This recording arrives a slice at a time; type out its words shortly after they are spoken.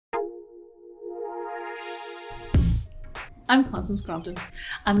I'm Constance Crompton.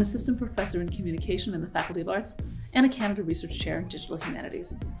 I'm an assistant professor in communication in the Faculty of Arts and a Canada Research Chair in Digital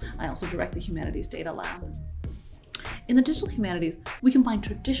Humanities. I also direct the Humanities Data Lab. In the digital humanities, we combine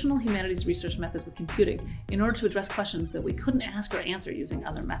traditional humanities research methods with computing in order to address questions that we couldn't ask or answer using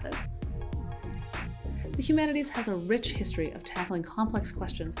other methods. The humanities has a rich history of tackling complex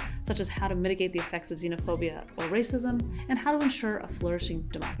questions such as how to mitigate the effects of xenophobia or racism and how to ensure a flourishing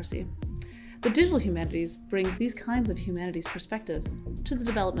democracy. The digital humanities brings these kinds of humanities perspectives to the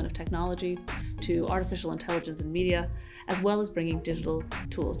development of technology, to artificial intelligence and media, as well as bringing digital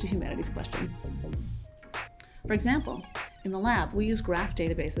tools to humanities questions. For example, in the lab, we use graph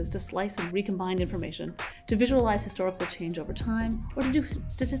databases to slice and recombine information, to visualize historical change over time, or to do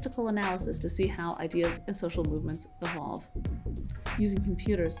statistical analysis to see how ideas and social movements evolve. Using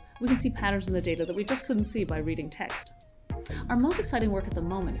computers, we can see patterns in the data that we just couldn't see by reading text. Our most exciting work at the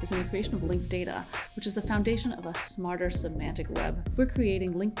moment is in the creation of linked data, which is the foundation of a smarter semantic web. We're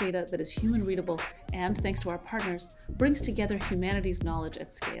creating linked data that is human readable and, thanks to our partners, brings together humanities knowledge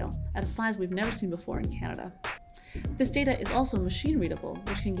at scale, at a size we've never seen before in Canada. This data is also machine readable,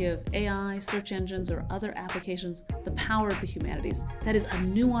 which can give AI, search engines, or other applications the power of the humanities. That is a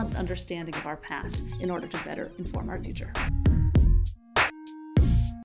nuanced understanding of our past in order to better inform our future.